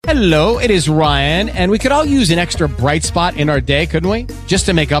Hello, it is Ryan, and we could all use an extra bright spot in our day, couldn't we? Just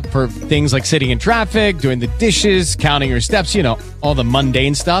to make up for things like sitting in traffic, doing the dishes, counting your steps, all the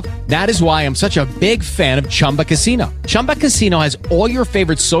mundane stuff. That is why I'm such a big fan of Chumba Casino. Chumba Casino has all your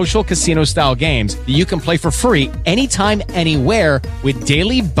favorite social casino-style games that you can play for free anytime, anywhere with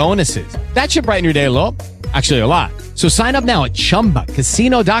daily bonuses. That should brighten your day a little. Actually, a lot. So sign up now at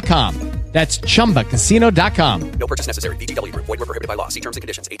ChumbaCasino.com. That's ChumbaCasino.com. No purchase necessary. VGW Group. Void where prohibited by law. See terms and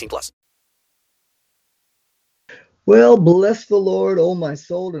conditions. 18+. Well, bless the Lord, oh my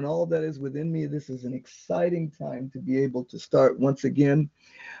soul, and all that is within me. This is an exciting time to be able to start once again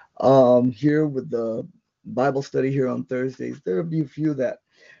here with the Bible study here on Thursdays. There will be a few that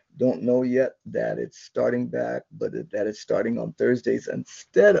don't know yet that it's starting back, but that it's starting on Thursdays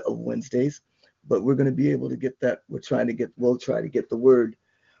instead of Wednesdays. But we're going to be able to get that. We'll try to get the word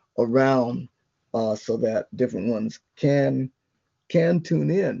around so that different ones can tune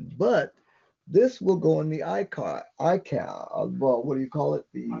in. But this will go in the well, what do you call it?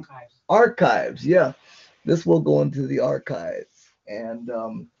 The archives. Yeah, this will go into the archives, and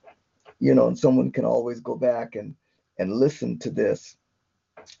and someone can always go back and listen to this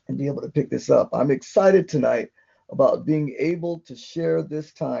and be able to pick this up. I'm excited tonight about being able to share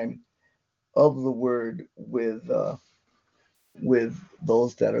this time of the word with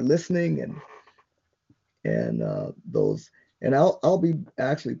those that are listening and those, and I'll be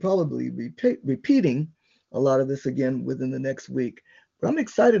actually probably repeating a lot of this again within the next week. But I'm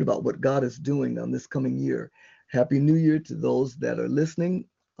excited about what God is doing on this coming year. Happy New Year to those that are listening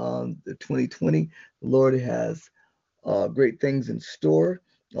on the 2020. The Lord has great things in store.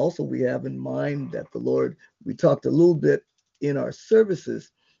 Also, we have in mind that the Lord, we talked a little bit in our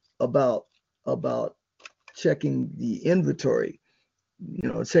services about checking the inventory,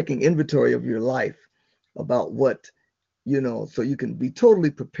 checking inventory of your life, about what, so you can be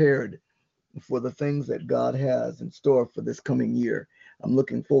totally prepared for the things that God has in store for this coming year. I'm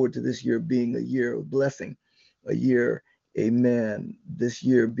looking forward to this year being a year of blessing, a year, amen, this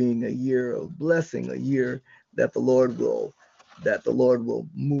year being a year of blessing, a year that the Lord will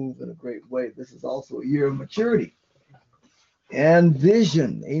move in a great way. This is also a year of maturity and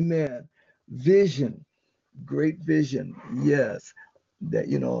vision, amen, vision. Great vision, yes, that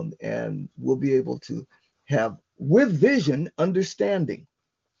and we'll be able to have with vision understanding,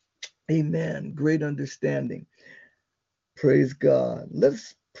 amen, great understanding. Praise God.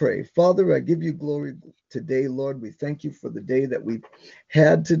 Let's pray. Father, I give you glory today, Lord. We thank you for the day that we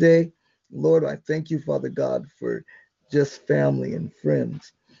had today, Lord. I thank you, Father God, for just family and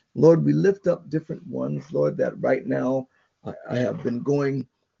friends, Lord. We lift up different ones, Lord, that right now I have been going,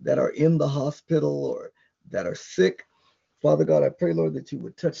 that are in the hospital or that are sick. Father God, I pray, Lord, that you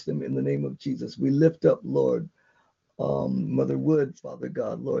would touch them in the name of Jesus. We lift up, Lord, Mother Wood, Father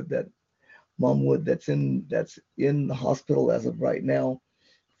God, Lord, that Mom Wood that's in the hospital as of right now,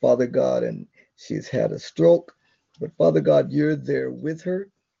 Father God, and she's had a stroke. But Father God, you're there with her.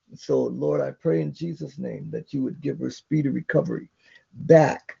 So, Lord, I pray in Jesus' name that you would give her speedy recovery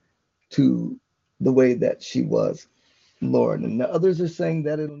back to the way that she was, Lord. And the others are saying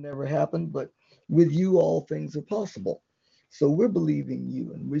that it'll never happen, but with you, all things are possible. So we're believing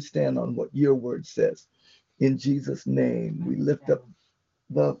you, and we stand on what your word says. In Jesus' name, we lift up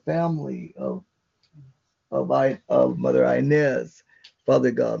the family of Mother Inez,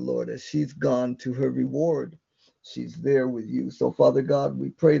 Father God, Lord, as she's gone to her reward. She's there with you. So, Father God, we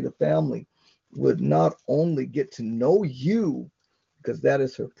pray the family would not only get to know you, because that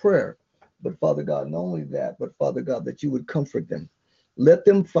is her prayer, but Father God, not only that, but Father God, that you would comfort them. Let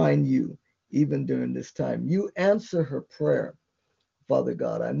them find you even during this time. You answer her prayer, Father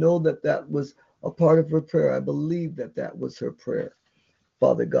God. I know that was a part of her prayer. I believe that was her prayer,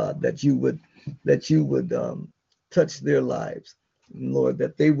 Father God, that you would touch their lives, Lord,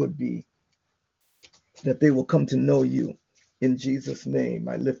 that they will come to know you. In Jesus' name,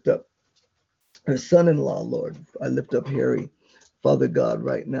 I lift up her son-in-law, Lord. I lift up Harry, Father God,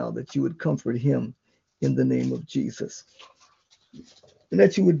 right now, that you would comfort him in the name of Jesus. And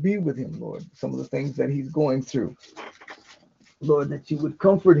that you would be with him, Lord, some of the things that he's going through. Lord, that you would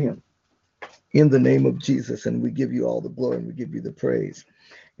comfort him in the name of Jesus. And we give you all the glory and we give you the praise.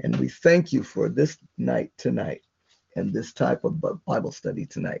 And we thank you for this night tonight and this type of Bible study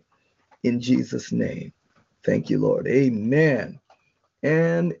tonight. In Jesus' name. Thank you, Lord. Amen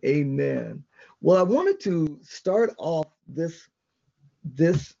and amen. Well, I wanted to start off this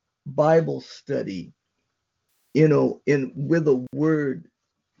Bible study, with a word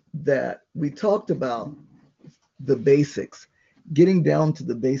that we talked about, the basics, getting down to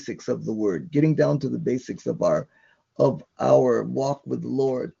the basics of the word, getting down to the basics of our walk with the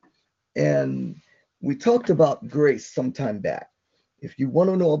Lord. And we talked about grace some time back. If you want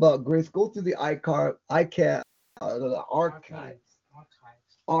to know about grace, go through the the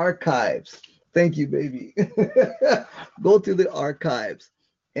archives. Thank you, baby. Go to the archives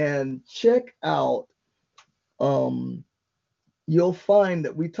and check out. Um, you'll find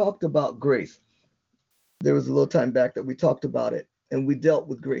that we talked about grace. There was a little time back that we talked about it, and we dealt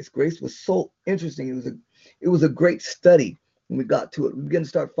with grace. Grace was so interesting. It was a great study when we got to it. We began to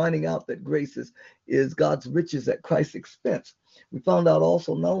start finding out that grace is God's riches at Christ's expense. We found out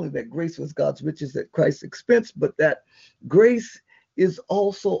also not only that grace was God's riches at Christ's expense, but that grace is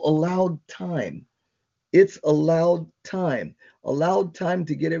also allowed time. It's allowed time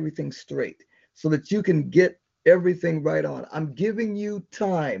to get everything straight so that you can get everything right on. I'm giving you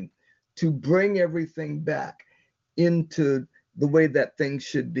time to bring everything back into the way that things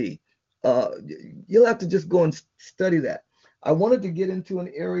should be. You'll have to just go and study that. I wanted to get into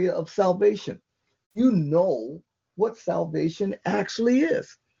an area of salvation. You know what salvation actually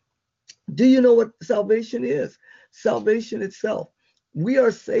is. Do you know what salvation is? Salvation itself. We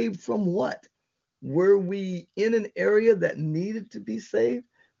are saved from what? Were we in an area that needed to be saved?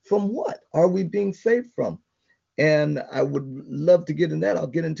 From what are we being saved from? And I would love to get in that. I'll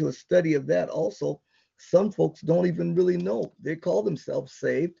get into a study of that also. Some folks don't even really know. They call themselves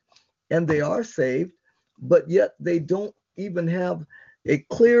saved, and they are saved, but yet they don't even have a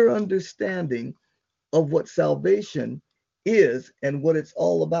clear understanding of what salvation is and what it's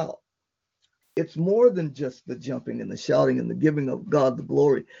all about. It's more than just the jumping and the shouting and the giving of God the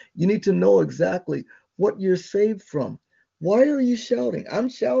glory. You need to know exactly what you're saved from. Why are you shouting? I'm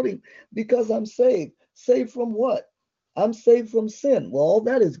shouting because I'm saved. Saved from what? I'm saved from sin. Well, all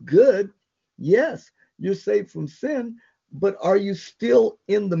that is good. Yes, you're saved from sin, but are you still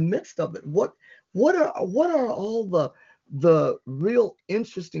in the midst of it? What are all the real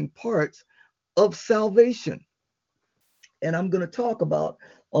interesting parts of salvation? And I'm going to talk about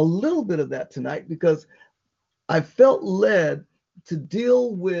a little bit of that tonight because I felt led to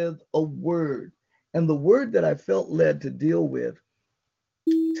deal with a word. And the word that I felt led to deal with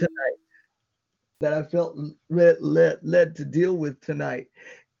tonight, that I felt led to deal with tonight,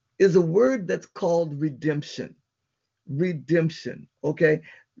 is a word that's called redemption. Redemption, okay?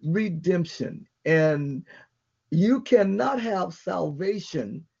 Redemption. And you cannot have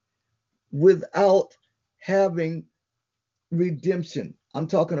salvation without having redemption. I'm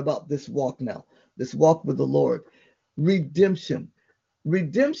talking about this walk now, this walk with the Lord. Redemption.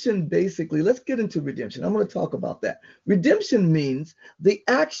 Redemption, basically, let's get into redemption. I'm going to talk about that. Redemption means the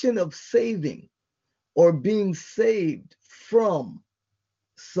action of saving or being saved from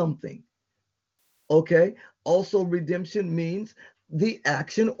something. Okay? Also, redemption means the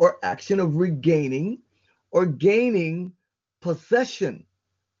action of regaining or gaining possession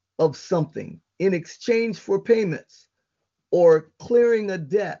of something in exchange for payments or clearing a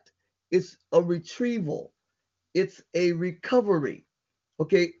debt. It's a retrieval. It's a recovery.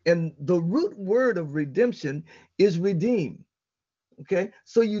 Okay, and the root word of redemption is redeem. Okay,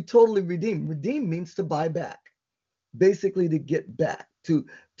 so you totally redeem. Redeem means to buy back, basically to get back, to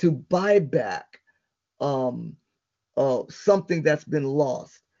buy back something that's been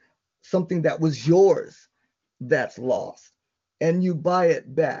lost, something that was yours that's lost, and you buy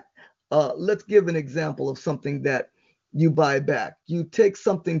it back. Let's give an example of something that you buy back. You take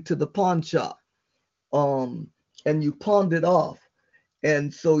something to the pawn shop, and you pawned it off.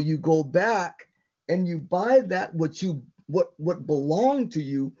 And so you go back and you buy that what belonged to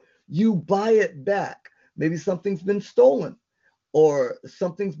you, you buy it back. Maybe something's been stolen or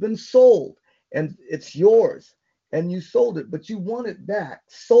something's been sold and it's yours and you sold it, but you want it back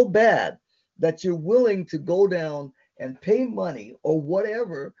so bad that you're willing to go down and pay money or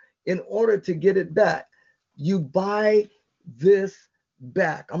whatever in order to get it back. You buy this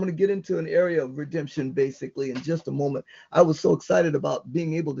back. I'm going to get into an area of redemption basically in just a moment. I was so excited about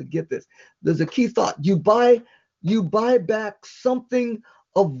being able to get this. There's a key thought. You buy back something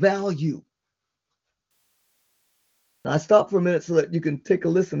of value. Now, I stop for a minute so that you can take a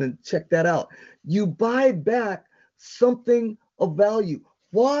listen and check that out. You buy back something of value.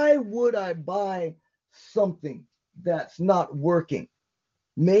 Why would I buy something that's not working?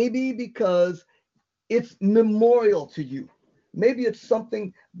 Maybe because it's memorial to you. Maybe it's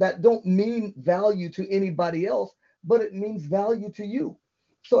something that don't mean value to anybody else, but it means value to you.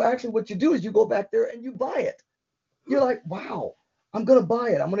 So actually what you do is you go back there and you buy it. You're like, wow, I'm going to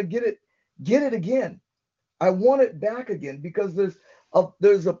buy it. I'm going to get it again. I want it back again because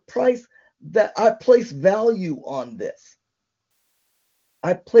there's a price that I place value on this.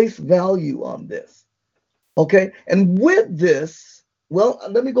 I place value on this. Okay. And with this Well,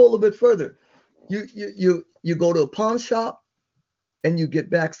 let me go a little bit further. You go to a pawn shop and you get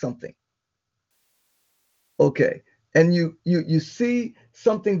back something. Okay. And you see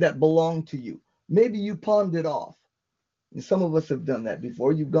something that belonged to you. Maybe you pawned it off. And some of us have done that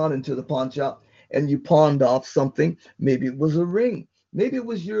before. You've gone into the pawn shop and you pawned off something. Maybe it was a ring. Maybe it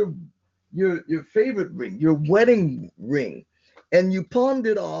was your favorite ring, your wedding ring, and you pawned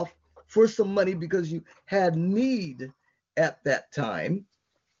it off for some money because you had need at that time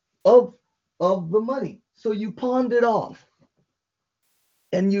of the money. So you pawned it off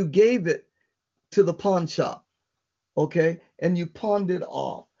and you gave it to the pawn shop. Okay, and you pawned it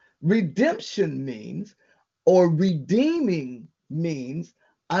off. Redemption means, or redeeming means,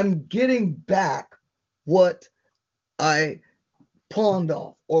 I'm getting back what I pawned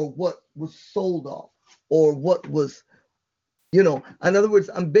off, or what was sold off, or what was, in other words,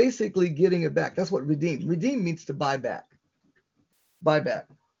 I'm basically getting it back. That's what redeem. Redeem means to buy back. Buy back.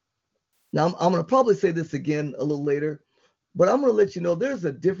 Now, I'm going to probably say this again a little later, but I'm going to let you know there's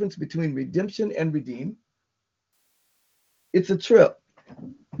a difference between redemption and redeem. It's a trip.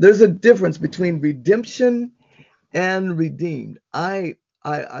 There's a difference between redemption and redeemed. I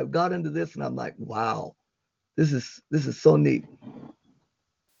got into this and I'm like, wow, this is so neat.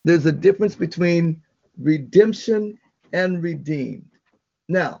 There's a difference between redemption and redeemed.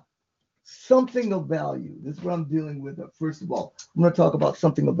 Now, something of value. This is what I'm dealing with. First of all, I'm going to talk about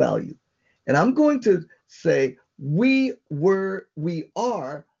something of value. And I'm going to say we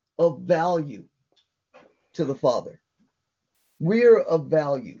are of value to the Father. We're of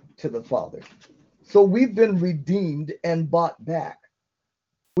value to the Father. So we've been redeemed and bought back,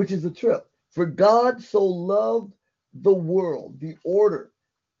 which is a trip. For God so loved the world, the order.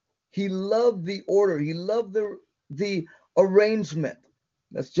 He loved the order. He loved the arrangement.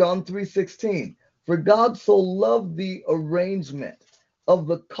 That's John 3:16. For God so loved the arrangement of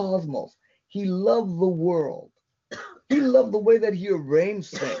the cosmos. He loved the world. He loved the way that he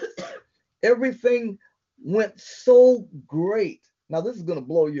arranged things. Everything went so great. Now this is going to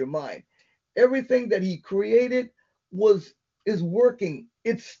blow your mind. Everything that he created is working.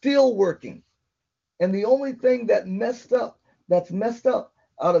 It's still working. And the only thing that's messed up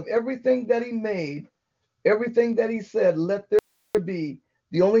out of everything that he made, everything that he said, let there be,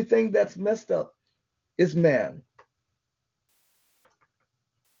 the only thing that's messed up is man.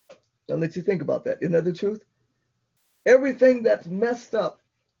 I'll let you think about that. Isn't that the truth? Everything that's messed up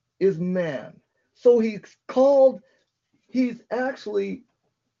is man. So he's actually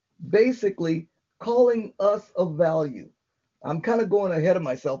basically calling us of value. I'm kind of going ahead of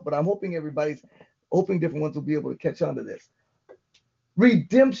myself, but I'm hoping different ones will be able to catch on to this.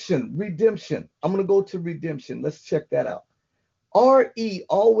 Redemption. I'm going to go to redemption. Let's check that out. RE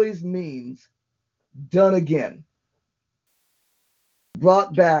always means done again,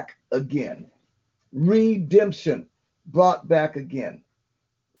 brought back again. Redemption, brought back again.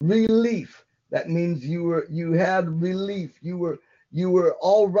 Relief, that means you had relief. You were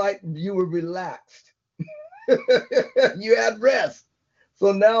all right. You were relaxed. You had rest.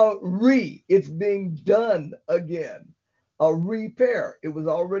 So now it's being done again. A repair. It was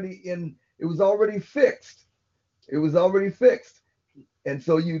already fixed. It was already fixed. And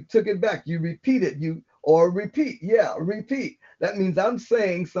so you took it back. You repeat it. Repeat. Yeah, repeat. That means I'm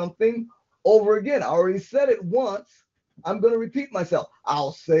saying something over again. I already said it once. I'm going to repeat myself.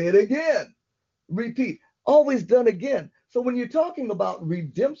 I'll say it again. Repeat. Always done again. So when you're talking about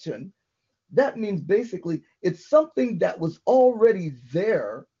redemption, that means basically it's something that was already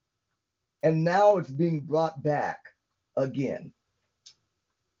there and now it's being brought back again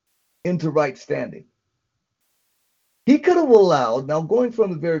into right standing. He could have allowed, now going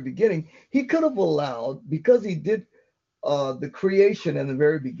from the very beginning, he could have allowed, because he did the creation in the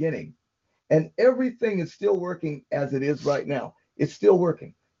very beginning, and everything is still working as it is right now. It's still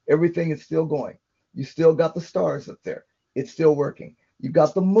working. Everything is still going. You still got the stars up there. It's still working. You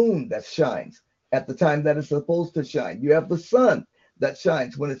got the moon that shines at the time that it's supposed to shine. You have the sun that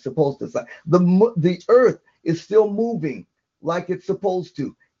shines when it's supposed to shine. The earth is still moving like it's supposed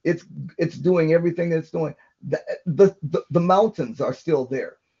to. It's doing everything that it's doing. The mountains are still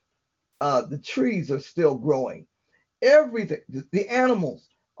there. The trees are still growing. Everything, the animals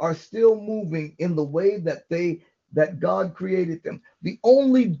are still moving in the way that God created them. The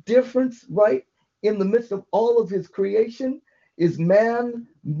only difference, right, in the midst of all of his creation is man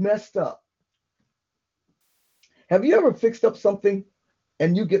messed up. Have you ever fixed up something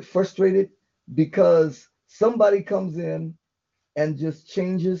and you get frustrated because somebody comes in and just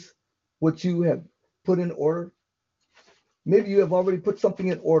changes what you have put in order? Maybe you have already put something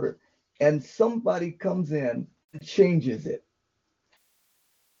in order and somebody comes in and changes it.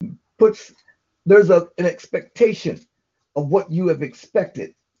 puts, there's an expectation of what you have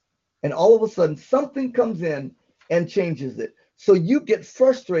expected. And all of a sudden, something comes in and changes it. So you get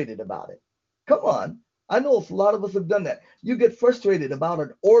frustrated about it. Come on. I know a lot of us have done that. You get frustrated about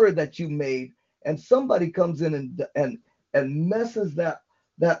an order that you made, and somebody comes in and messes that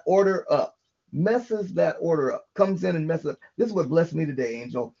order up. Messes that order up. Comes in and messes up. This is what blessed me today,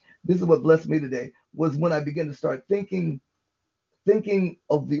 Angel. This is what blessed me today, was when I began to start thinking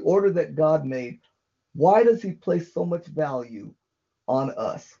of the order that God made. Why does he place so much value on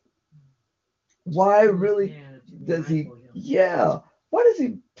us? Why really does he? Yeah. Why does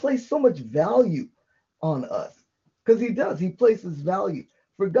he place so much value on us? Because he does. He places value.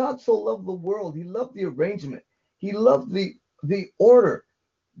 For God so loved the world. He loved the arrangement. He loved the order.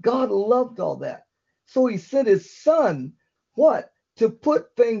 God loved all that. So he sent his son, what? To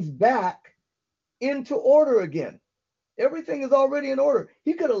put things back into order again. Everything is already in order.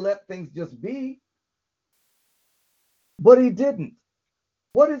 He could have let things just be, but he didn't.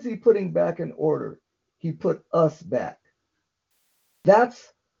 What is he putting back in order? He put us back.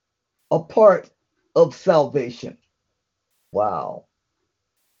 That's a part of salvation. Wow.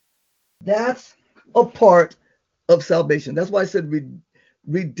 That's a part of salvation. That's why I said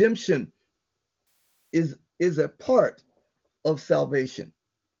redemption is a part of salvation.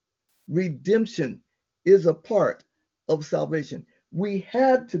 Redemption is a part of salvation. We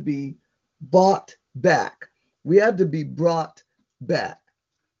had to be bought back. We had to be brought back.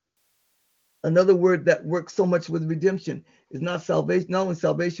 Another word that works so much with redemption is not salvation, not only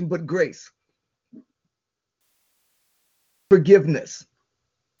salvation, but grace. Forgiveness.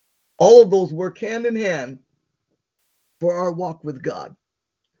 All of those work hand in hand for our walk with God.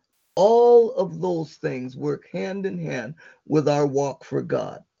 All of those things work hand in hand with our walk for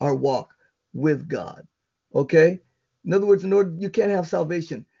God, our walk with God. Okay? In other words, you can't have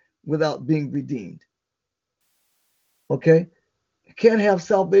salvation without being redeemed. Okay? You can't have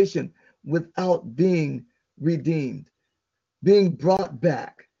salvation without being redeemed, being brought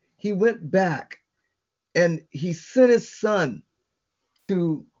back. He went back and he sent his son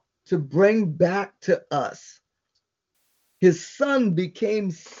to bring back to us. His son became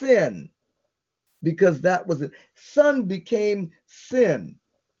sin, because that was it. Son became sin.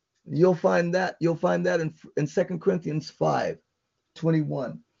 You'll find that in 2 Corinthians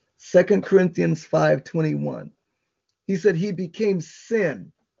 5:21. 2 Corinthians 5:21. He said he became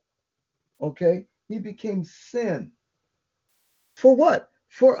sin. Okay? He became sin. For what?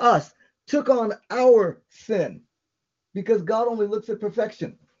 For us. Took on our sin. Because God only looks at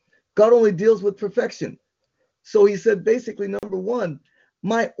perfection. God only deals with perfection. So he said, basically, number one,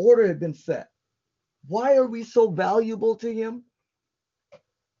 my order had been set. Why are we so valuable to him?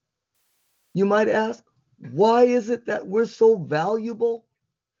 You might ask, why is it that we're so valuable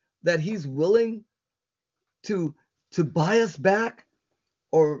that he's willing to buy us back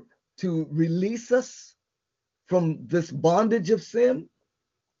or to release us from this bondage of sin?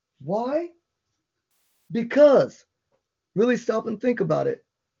 Why? Because, really stop and think about it.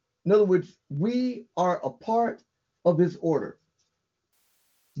 In other words, we are a part of his order.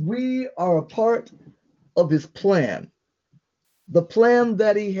 We are a part of his plan. The plan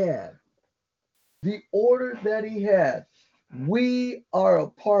that he had. The order that he had. We are a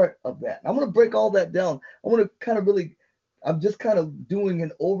part of that. I'm going to break all that down. I want to I'm just kind of doing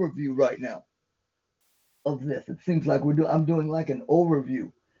an overview right now of this. It seems like I'm doing like an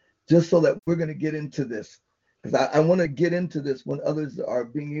overview just so that we're going to get into this. Because I want to get into this when others are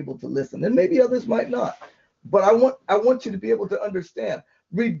being able to listen. And maybe others might not. But I want you to be able to understand.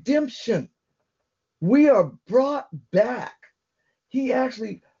 Redemption. We are brought back. He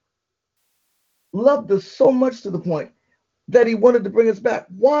actually loved us so much to the point that he wanted to bring us back.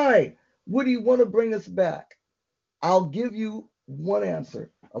 Why would he want to bring us back? I'll give you one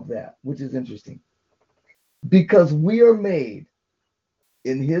answer of that, which is interesting. Because we are made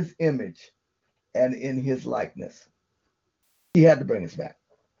in his image and in his likeness. He had to bring us back.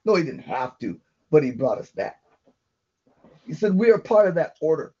 No, he didn't have to, but he brought us back. He said we are part of that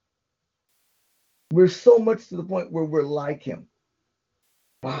order. We're so much to the point where we're like him.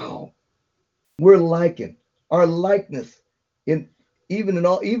 Wow. We're like him. Our likeness even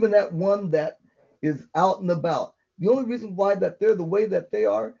that one that is out and about. The only reason why that they're the way that they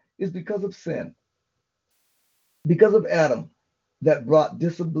are is because of sin. Because of Adam that brought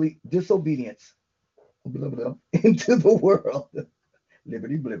disobedience into the world.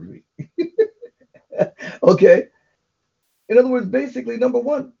 Liberty. Okay. In other words, basically, number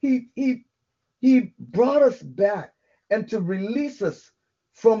one, he brought us back and to release us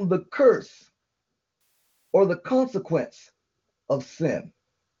from the curse or the consequence of sin.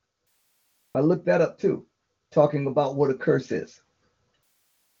 I looked that up too, talking about what a curse is.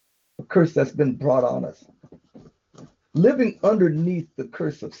 A curse that's been brought on us. Living underneath the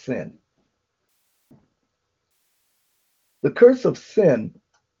curse of sin. The curse of sin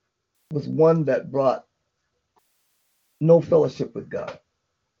was one that brought no fellowship with God.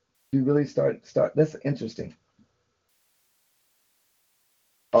 You really start. That's interesting.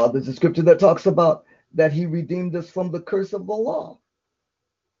 There's a scripture that talks about that he redeemed us from the curse of the law.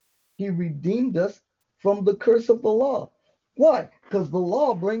 He redeemed us from the curse of the law. Why? Because the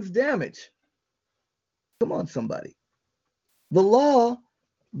law brings damage. Come on, somebody. The law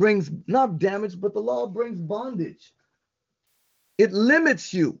brings not damage, but the law brings bondage. It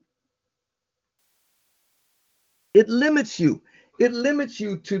limits you. It limits you. It limits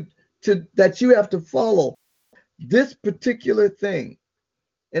you to that you have to follow this particular thing.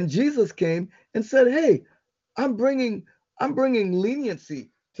 And Jesus came and said, "Hey, I'm bringing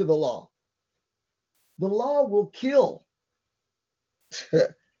leniency to the law. The law will kill.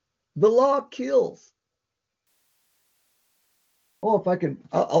 The law kills." Oh, if I can,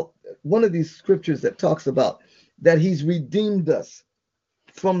 one of these scriptures that talks about that he's redeemed us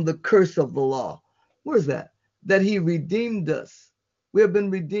from the curse of the law. Where's that? That he redeemed us. We have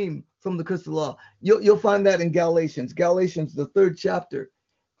been redeemed from the curse of the law. You'll find that in Galatians, the 3rd chapter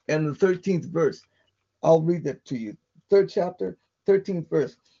and the 13th verse. I'll read that to you. 3rd chapter, 13th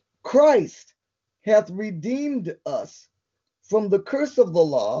verse. Christ hath redeemed us from the curse of the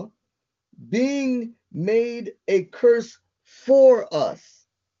law, being made a curse for us.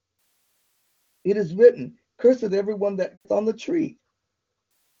 It is written, cursed everyone that's on the tree,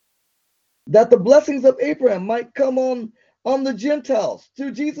 that the blessings of Abraham might come on the Gentiles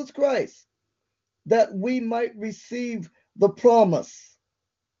through Jesus Christ, that we might receive the promise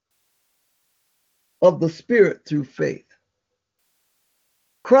of the Spirit through faith.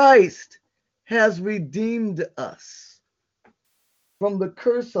 Christ has redeemed us from the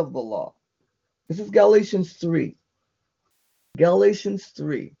curse of the law. This is Galatians 3. Galatians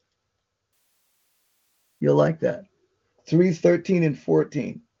 3. You'll like that. 3:13 and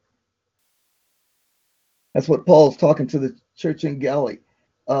 14. That's what Paul's talking to the church in Galatia.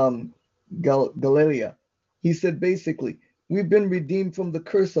 He said basically, we've been redeemed from the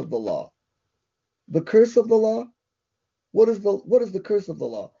curse of the law. The curse of the law? What is the curse of the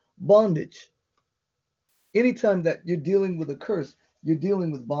law? Bondage. Anytime that you're dealing with a curse, you're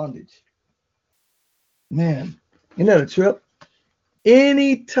dealing with bondage. Man, isn't that a trip?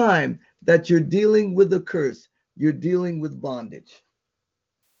 Anytime that you're dealing with a curse, you're dealing with bondage.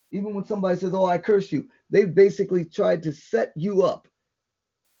 Even when somebody says, "Oh, I curse you," they've basically tried to set you up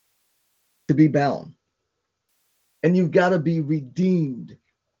to be bound. And you've got to be redeemed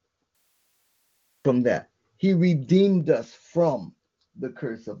from that. He redeemed us from the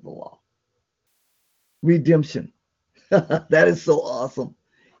curse of the law. Redemption. That is so awesome.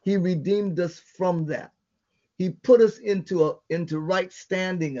 He redeemed us from that. He put us into right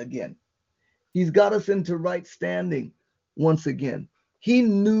standing again. He's got us into right standing once again. He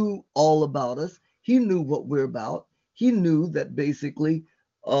knew all about us. He knew what we're about. He knew that basically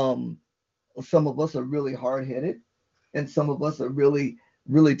some of us are really hard-headed, and some of us are really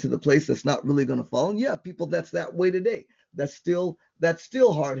to the place that's not really going to fall. And yeah, people that's that way today. That's still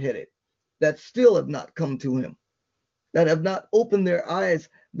hard-headed. That still have not come to him. That have not opened their eyes.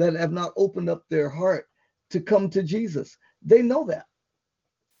 That have not opened up their heart to come to Jesus. They know that.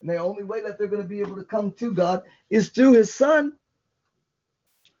 And the only way that they're going to be able to come to God is through his son.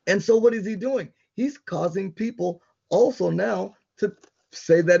 And so what is he doing? He's causing people also now to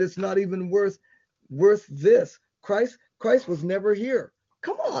say that it's not even worth this. Christ was never here.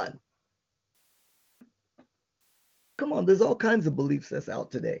 Come on. There's all kinds of beliefs that's out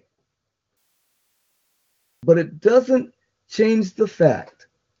today. But it doesn't change the fact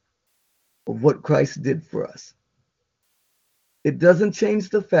of what Christ did for us. It doesn't change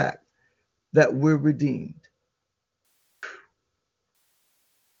the fact that we're redeemed.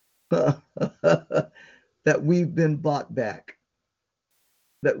 That we've been bought back.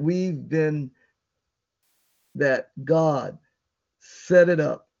 That God set it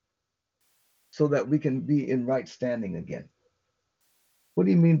up so that we can be in right standing again. What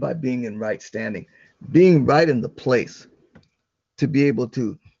do you mean by being in right standing? Being right in the place to be able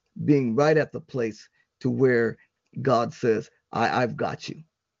to, being right at the place to where God says, I've got you.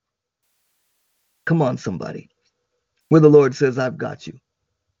 Come on, somebody. Where the Lord says, I've got you.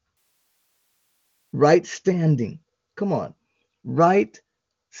 Right standing. Come on. Right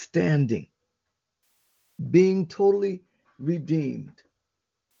standing. Being totally redeemed.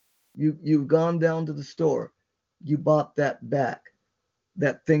 You've gone down to the store. You bought that back.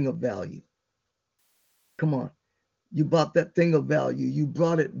 That thing of value. Come on. You bought that thing of value. You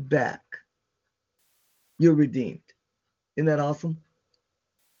brought it back. You're redeemed. Isn't that awesome?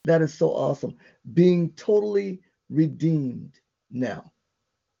 That is so awesome. Being totally redeemed now.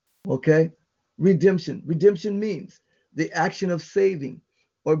 Okay? Redemption. Redemption means the action of saving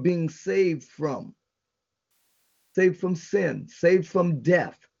or being saved from sin, saved from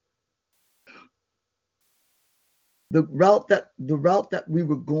death. The route that we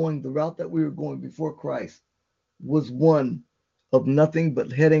were going before Christ was one of nothing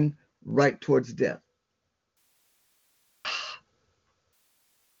but heading right towards death.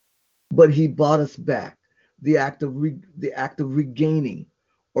 But he bought us back. The act of regaining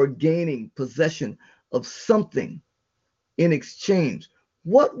or gaining possession of something in exchange.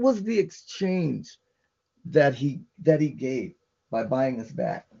 What was the exchange that he gave by buying us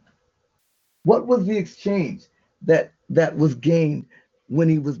back? What was the exchange that was gained when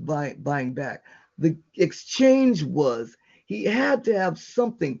he was buying back? The exchange was he had to have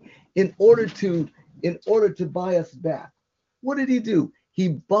something in order to buy us back. What did he do? He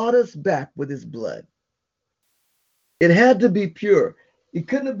bought us back with his blood. It had to be pure. It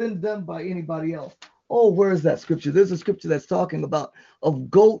couldn't have been done by anybody else. Oh, where is that scripture? There's a scripture that's talking about of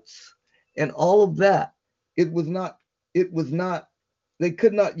goats and all of that. It was not, they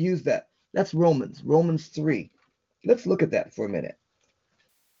could not use that. That's Romans 3. Let's look at that for a minute.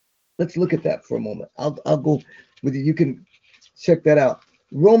 Let's look at that for a moment. I'll go with you. You can check that out.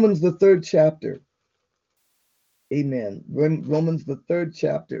 Romans, the 3rd chapter. Amen. Romans, the 3rd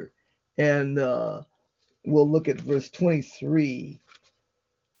chapter. And we'll look at verse 23.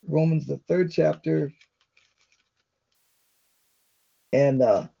 Romans, the 3rd chapter. And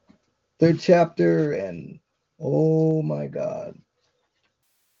 3rd chapter. And oh my God.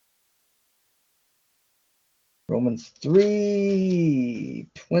 Romans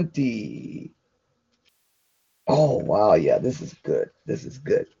 3:20. Oh, wow. Yeah, this is good. This is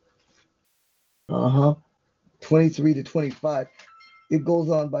good. 23 to 25. It goes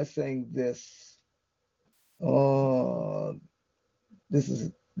on by saying this. This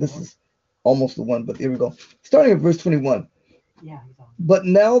is almost the one, but here we go. Starting at verse 21. But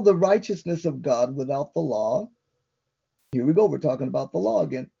now the righteousness of God without the law. Here we go. We're talking about the law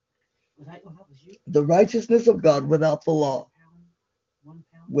again. The righteousness of God without the law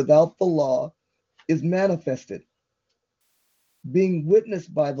is manifested, being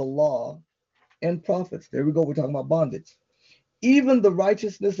witnessed by the law and prophets. There we go. We're talking about bondage. Even the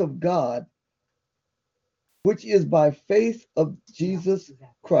righteousness of God, which is by faith of Jesus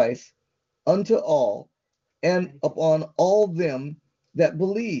Christ unto all and upon all them that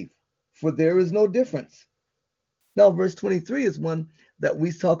believe, for there is no difference. Now, verse 23 is one that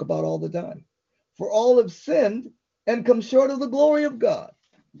we talk about all the time. For all have sinned and come short of the glory of God,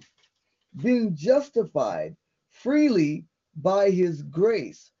 being justified freely by his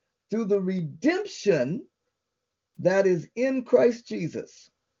grace through the redemption that is in Christ Jesus.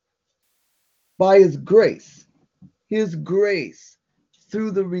 By his grace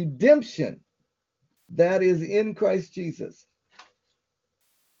through the redemption that is in Christ Jesus,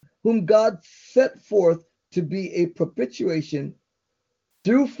 whom God set forth to be a propitiation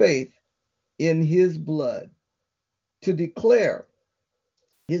through faith in his blood, to declare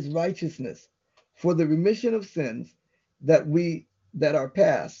his righteousness for the remission of sins that are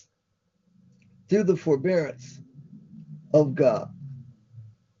past through the forbearance of God.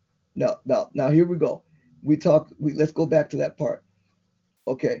 Now here we go. Let's go back to that part.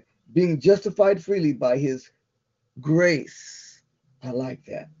 Okay, being justified freely by his grace. I like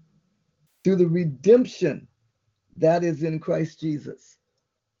that. Through the redemption that is in Christ Jesus.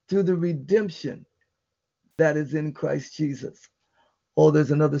 Through the redemption that is in Christ Jesus. Oh,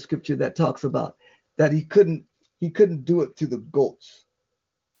 there's another scripture that talks about that he couldn't do it to the goats.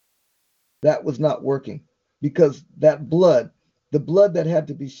 That was not working because that blood, the blood that had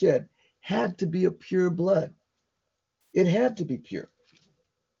to be shed, had to be a pure blood. It had to be pure.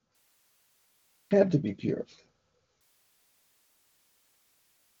 Had to be pure.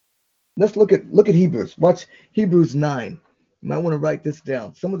 Let's look at Hebrews. Watch Hebrews 9. You might want to write this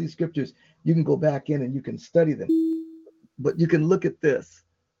down. Some of these scriptures you can go back in and you can study them. But you can look at this.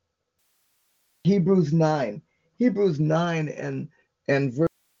 Hebrews 9 and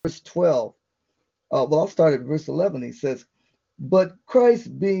verse 12. Well, I'll start at verse 11. He says, but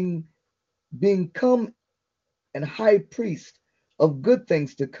Christ being come and high priest of good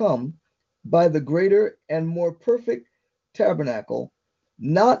things to come by the greater and more perfect tabernacle,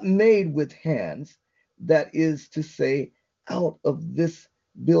 not made with hands, that is to say, out of this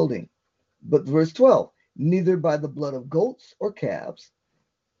building. But verse 12, neither by the blood of goats or calves,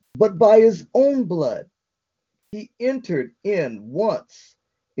 but by his own blood, he entered in once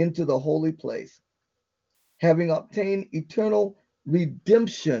into the holy place, having obtained eternal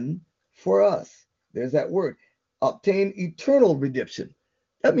redemption for us. There's that word, obtain eternal redemption.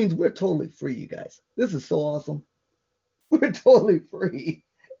 That means we're totally free, you guys. This is so awesome. We're totally free.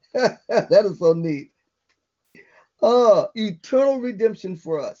 That is so neat. Eternal redemption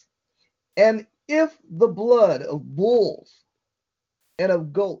for us. And if the blood of bulls and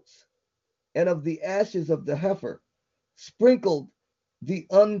of goats and of the ashes of the heifer sprinkled the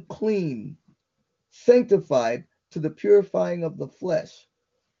unclean, sanctified to the purifying of the flesh,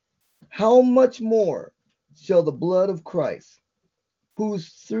 how much more shall the blood of Christ, who's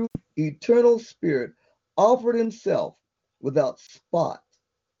through eternal Spirit offered himself without spot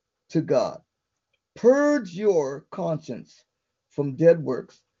to God, purge your conscience from dead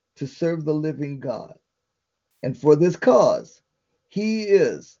works to serve the living God. And for this cause, he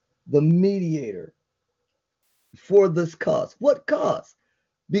is the mediator for this cause. What cause?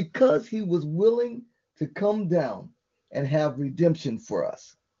 Because he was willing to come down and have redemption for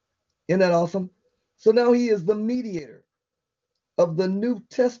us. Isn't that awesome? So now he is the mediator of the New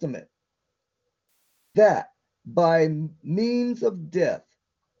Testament, that by means of death,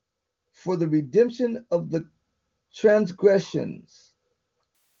 for the redemption of the transgressions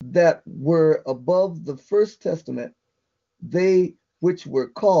that were above the first testament, they which were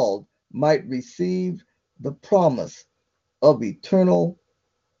called might receive the promise of eternal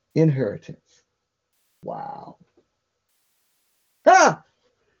inheritance. Wow. Ha!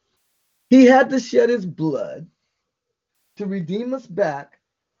 He had to shed his blood to redeem us back.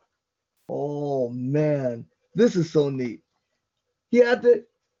 Oh man, this is so neat. He had to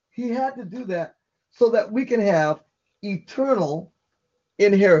do that so that we can have eternal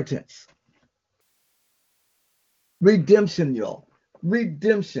inheritance. Redemption, y'all.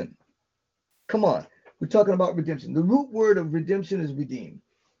 Redemption. Come on. We're talking about redemption. The root word of redemption is redeemed.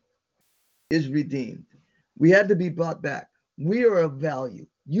 Is redeemed. We had to be brought back. We are of value.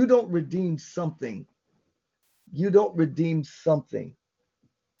 You don't redeem something. You don't redeem something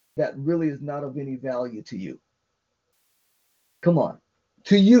that really is not of any value to you. Come on.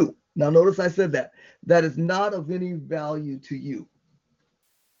 To you. Now notice I said that. That is not of any value to you.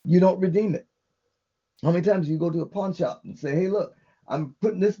 You don't redeem it. How many times you go to a pawn shop and say, hey, look, I'm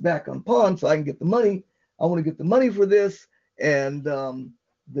putting this back on pawn so I can get the money. I want to get the money for this. And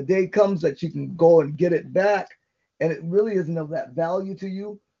the day comes that you can go and get it back. And it really isn't of that value to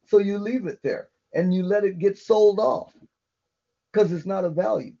you. So you leave it there and you let it get sold off because it's not of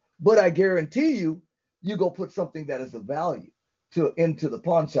value. But I guarantee you, you go put something that is of value into the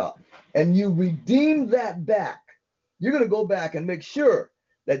pawn shop and you redeem that back. You're going to go back and make sure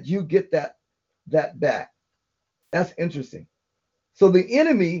that you get that back. That's interesting. So the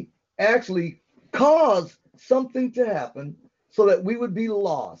enemy actually caused something to happen so that we would be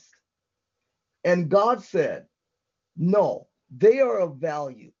lost. And God said, no, they are of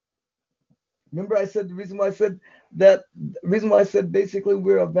value. Remember I said the reason why I said basically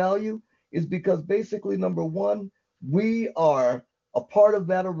we're of value is because basically, number one, we are a part of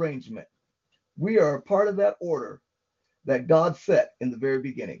that arrangement. We are a part of that order that God set in the very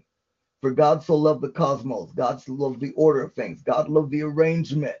beginning. For God so loved the cosmos. God so loved the order of things. God loved the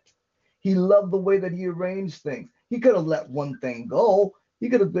arrangement. He loved the way that he arranged things. He could have let one thing go. He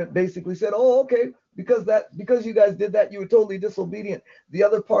could have basically said, oh, okay, because you guys did that, you were totally disobedient. The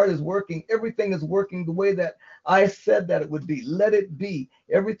other part is working. Everything is working the way that I said that it would be. Let it be.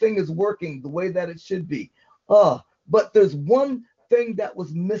 Everything is working the way that it should be. But there's one thing that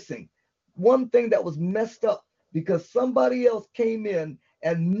was missing. One thing that was messed up because somebody else came in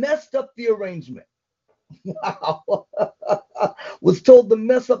and messed up the arrangement. Wow. Was told to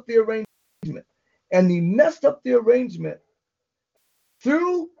mess up the arrangement. And he messed up the arrangement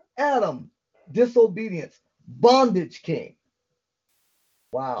through Adam, disobedience. Bondage came.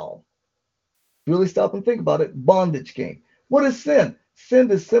 Wow. Really stop and think about it. Bondage came. What is sin?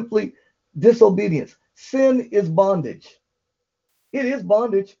 Sin is simply disobedience. Sin is bondage. It is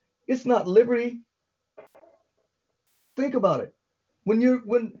bondage. It's not liberty. Think about it.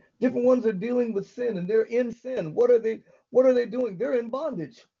 When different ones are dealing with sin and they're in sin, what are they doing? They're in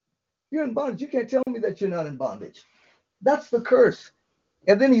bondage. You're in bondage. You can't tell me that you're not in bondage. That's the curse.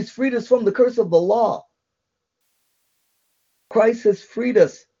 And then he's freed us from the curse of the law. Christ has freed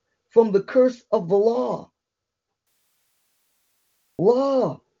us from the curse of the law.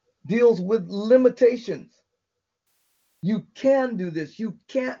 Law deals with limitations. You can do this. You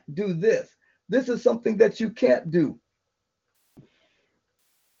can't do this. This is something that you can't do.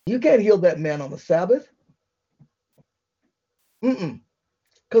 You can't heal that man on the Sabbath.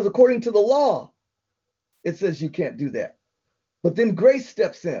 Because according to the law, it says you can't do that. But then grace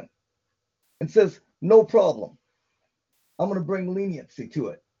steps in and says, no problem. I'm going to bring leniency to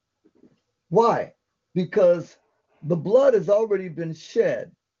it. Why? Because the blood has already been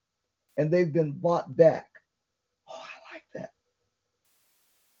shed and they've been bought back. Oh, I like that.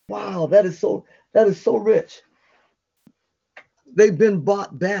 Wow, that is so rich. They've been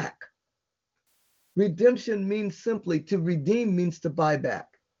bought back. Redemption means simply to redeem means to buy back.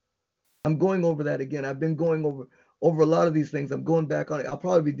 I'm going over that again. I've been going over a lot of these things. I'm going back on it. I'll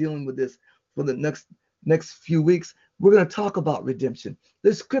probably be dealing with this for the next few weeks. We're going to talk about redemption.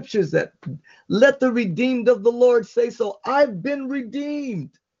 There's scriptures that let the redeemed of the Lord say so. I've been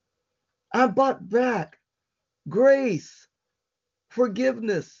redeemed. I'm bought back. Grace,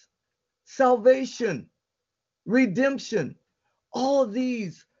 forgiveness, salvation, redemption. All of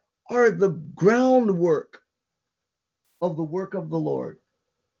these are the groundwork of the work of the Lord,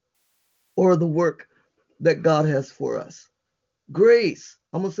 or the work that God has for us. Grace,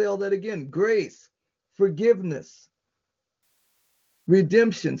 I'm going to say all that again. Grace, forgiveness,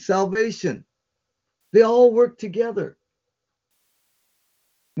 redemption, salvation. They all work together.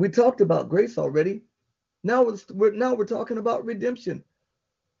 We talked about grace already. Now we're talking about redemption.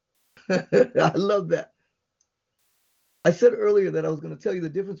 I love that. I said earlier that I was going to tell you the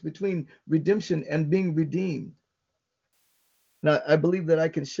difference between redemption and being redeemed. Now, I believe that I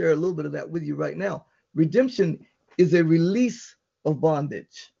can share a little bit of that with you right now. Redemption is a release of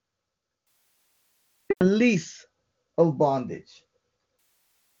bondage. Release of bondage.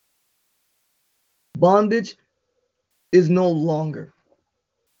 Bondage is no longer.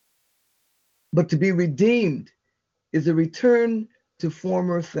 But to be redeemed is a return to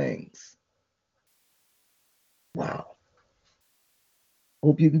former things. Wow.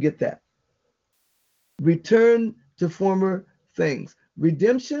 Hope you can get that. Return to former things.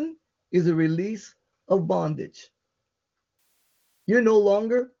 Redemption is a release of bondage. You're no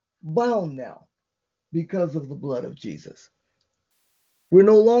longer bound now because of the blood of Jesus. We're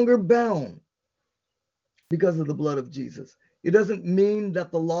no longer bound because of the blood of Jesus. It doesn't mean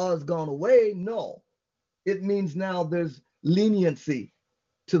that the law has gone away. No, it means now there's leniency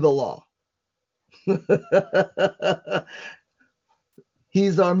to the law.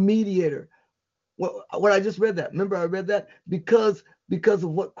 He's our mediator. What I just read that. Remember, I read that because of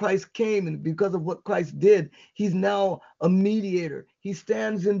what Christ came and because of what Christ did. He's now a mediator. He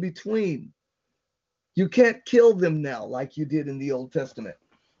stands in between. You can't kill them now like you did in the Old Testament.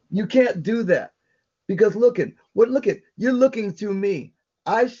 You can't do that because look at you're looking through me.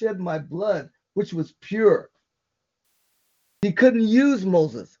 I shed my blood, which was pure. He couldn't use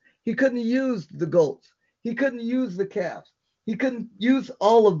Moses. He couldn't use the goats. He couldn't use the calves. He couldn't use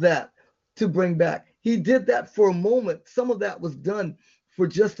all of that to bring back. He did that for a moment. Some of that was done for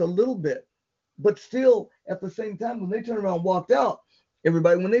just a little bit. But still, at the same time, when they turned around and walked out,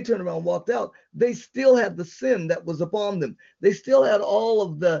 when they turned around and walked out, they still had the sin that was upon them. They still had all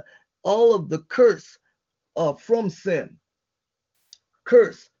of the curse from sin,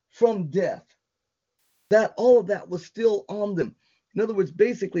 curse from death. That all of that was still on them. In other words,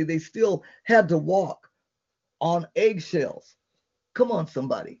 basically, they still had to walk on eggshells. Come on,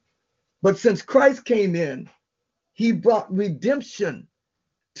 somebody. But since Christ came in, he brought redemption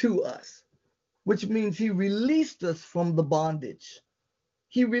to us, which means he released us from the bondage.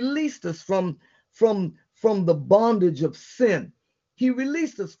 He released us from the bondage of sin. He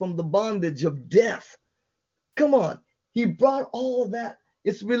released us from the bondage of death. Come on. He brought all of that.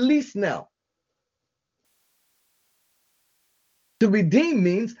 It's released now. To redeem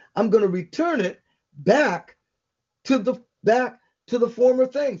means I'm going to return it back to the former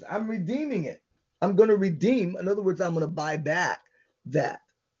things. I'm redeeming it. I'm going to redeem. In other words, I'm going to buy back that.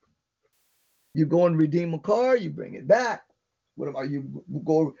 You go and redeem a car, you bring it back. What about you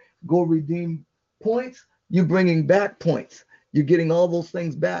go redeem points? You're bringing back points. You're getting all those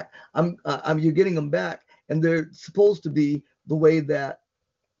things back. You're getting them back, and they're supposed to be the way that,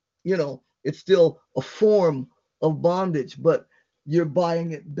 it's still a form of bondage, but you're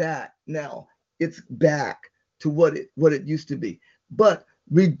buying it back now. It's back to what it used to be. But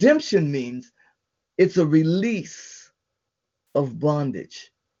redemption means it's a release of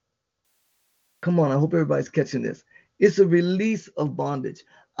bondage. Come on, I hope everybody's catching this. It's a release of bondage.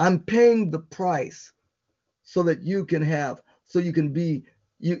 I'm paying the price so that you can have, so you can be,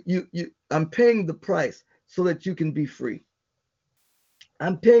 I'm paying the price so that you can be free.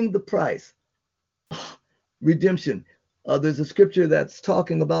 I'm paying the price. Redemption. There's a scripture that's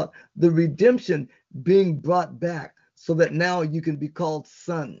talking about the redemption being brought back so that now you can be called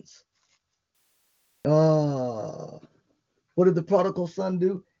sons. What did the prodigal son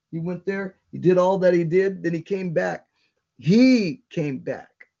do? He went there, he did all that he did, then he came back. He came back.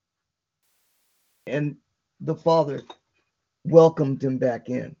 And the Father welcomed him back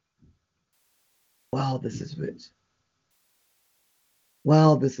in. Wow, this is rich.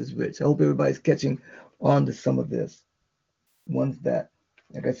 Wow, this is rich. I hope everybody's catching on to some of this. Ones that,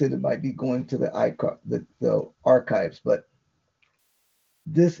 like I said, it might be going to the archives, but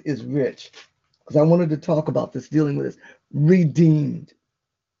this is rich. Because I wanted to talk about this, dealing with this. Redeemed.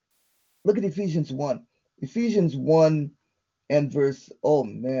 Look at Ephesians 1. Ephesians 1 and verse, oh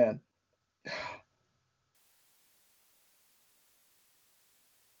man.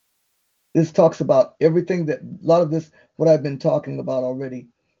 This talks about everything that, a lot of this, what I've been talking about already.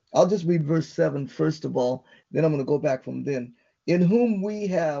 I'll just read verse 7 first of all, then I'm going to go back from then. In whom we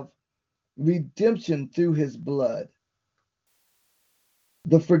have redemption through his blood,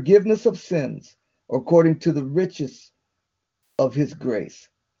 the forgiveness of sins, according to the riches of his grace.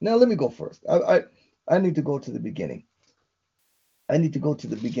 Now, let me go first. I need to go to the beginning. I need to go to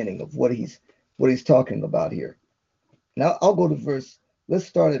the beginning of what he's talking about here. Now, I'll go to verse. Let's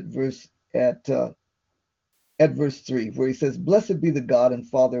start at verse 3, where he says, "Blessed be the God and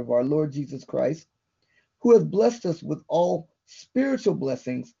Father of our Lord Jesus Christ, who has blessed us with all spiritual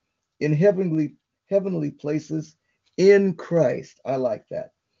blessings in heavenly places in Christ." I like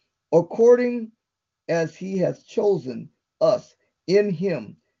that. According as he has chosen us in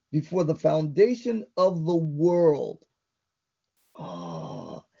him before the foundation of the world.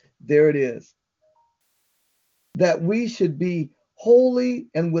 Oh, there it is. That we should be holy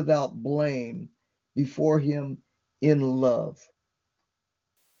and without blame before him in love,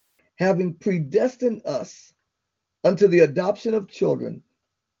 having predestined us unto the adoption of children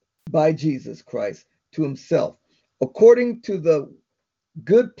by Jesus Christ to himself, according to the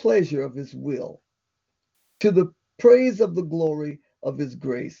good pleasure of his will, to the praise of the glory of his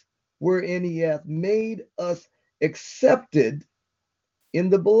grace, wherein he hath made us accepted in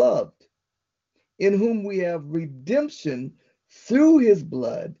the beloved, in whom we have redemption through his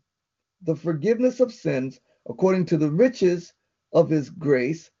blood, the forgiveness of sins, according to the riches of his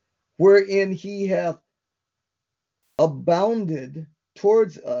grace, wherein he hath abounded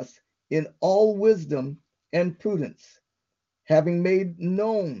towards us in all wisdom and prudence, having made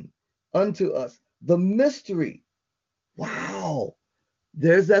known unto us the mystery. Wow,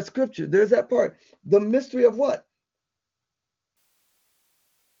 there's that scripture, there's that part. The mystery of what?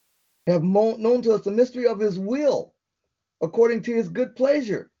 Have known to us the mystery of his will, according to his good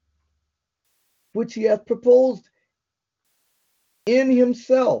pleasure, which he hath proposed in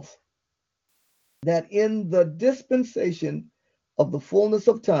himself, that in the dispensation of the fullness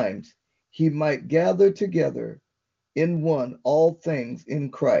of times he might gather together in one all things in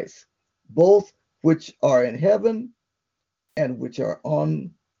Christ, both which are in heaven and which are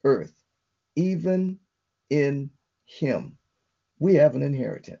on earth, even in him. We have an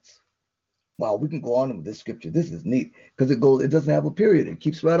inheritance. Wow, we can go on with this scripture. This is neat because it doesn't have a period. It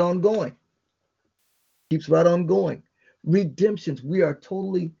keeps right on going. Keeps right on going. Redemptions, we are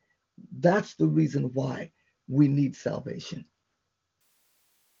totally, that's the reason why we need salvation.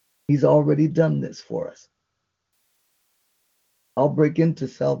 He's already done this for us. I'll break into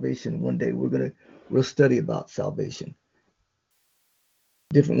salvation one day. We'll study about salvation.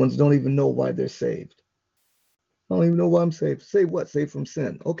 Different ones don't even know why they're saved. I don't even know why I'm saved. Saved what? Saved from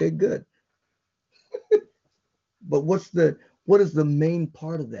sin. Okay, good. But what is the main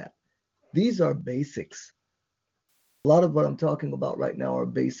part of that? These are basics. A lot of what I'm talking about right now are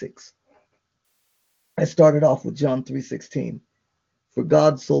basics. I started off with John 3:16. For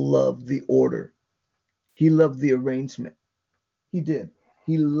God so loved the order. He loved the arrangement. He did.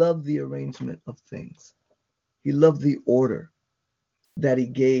 He loved the arrangement of things. He loved the order that he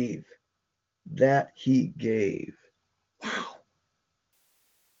gave. Wow.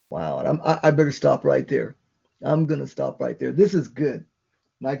 Wow. And I better stop right there. I'm going to stop right there. This is good.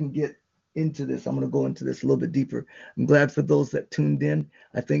 And I can get into this. I'm going to go into this a little bit deeper. I'm glad for those that tuned in.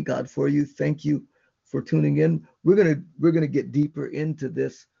 I thank God for you. Thank you for tuning in. We're going to get deeper into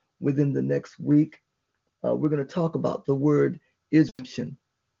this within the next week. We're going to talk about the word redemption.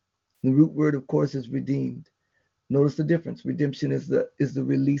 The root word, of course, is redeemed. Notice the difference. Redemption is the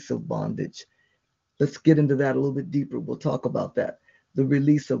release of bondage. Let's get into that a little bit deeper. We'll talk about that. The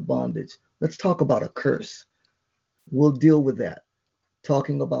release of bondage. Let's talk about a curse. We'll deal with that.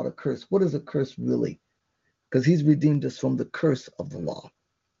 Talking about a curse. What is a curse really? Because he's redeemed us from the curse of the law.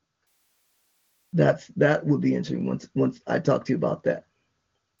 That would be interesting once I talk to you about that.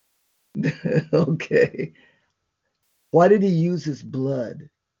 Okay. Why did he use his blood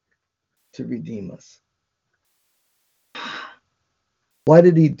to redeem us? Why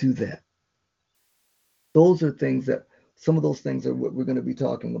did he do that? Those are things that, some of those things are what we're going to be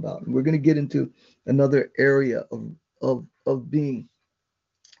talking about. And we're going to get into another area of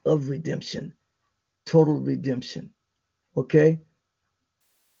redemption, total redemption. Okay?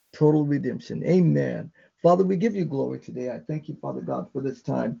 Total redemption. Amen. Father, we give you glory today. I thank you, Father God, for this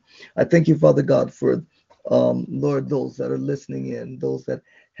time. I thank you, Father God, for, Lord, those that are listening in, those that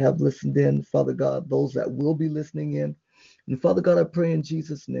have listened in, Father God, those that will be listening in. And Father God, I pray in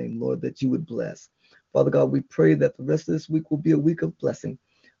Jesus' name, Lord, that you would bless. Father God, we pray that the rest of this week will be a week of blessing,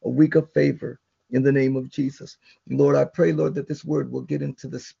 a week of favor in the name of Jesus. Lord, I pray, Lord, that this word will get into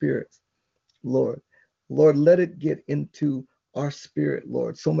the spirits, Lord. Lord, let it get into our spirit,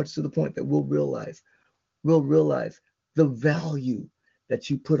 Lord, so much to the point that we'll realize the value that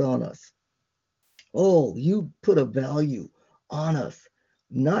you put on us. Oh, you put a value on us,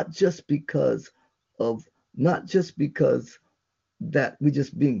 not just because that we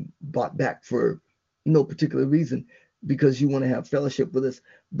just being bought back for no particular reason, because you want to have fellowship with us,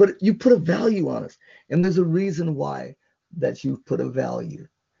 but you put a value on us. And there's a reason why that you put a value.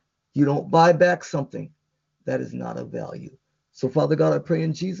 You don't buy back something that is not of value. So Father God, I pray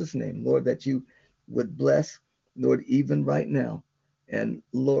in Jesus' name, Lord, that you would bless, Lord, even right now. And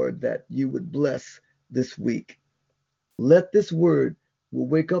Lord, that you would bless this week. Let this word, we'll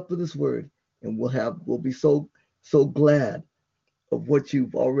wake up with this word, and we'll be so glad of what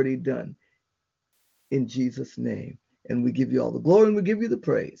you've already done in Jesus' name. And we give you all the glory and we give you the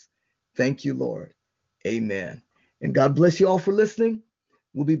praise. Thank you, Lord. Amen. And God bless you all for listening.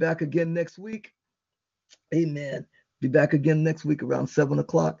 We'll be back again next week. Amen. Be back again next week around 7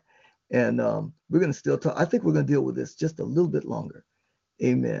 o'clock. And we're going to still talk. I think we're going to deal with this just a little bit longer.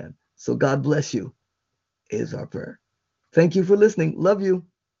 Amen. So God bless you is our prayer. Thank you for listening. Love you.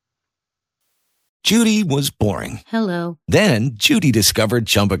 Judy was boring. Hello. Then Judy discovered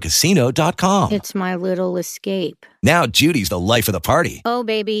ChumbaCasino.com. It's my little escape. Now Judy's the life of the party. Oh,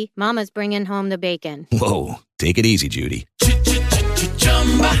 baby, mama's bringing home the bacon. Whoa, take it easy, Judy.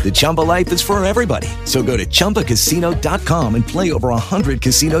 The Chumba life is for everybody. So go to ChumbaCasino.com and play over 100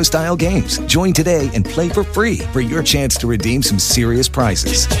 casino-style games. Join today and play for free for your chance to redeem some serious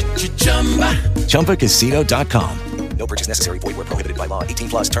prizes. ChumbaCasino.com. No purchase necessary. Void where prohibited by law.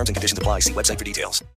 18+ terms and conditions apply. See website for details.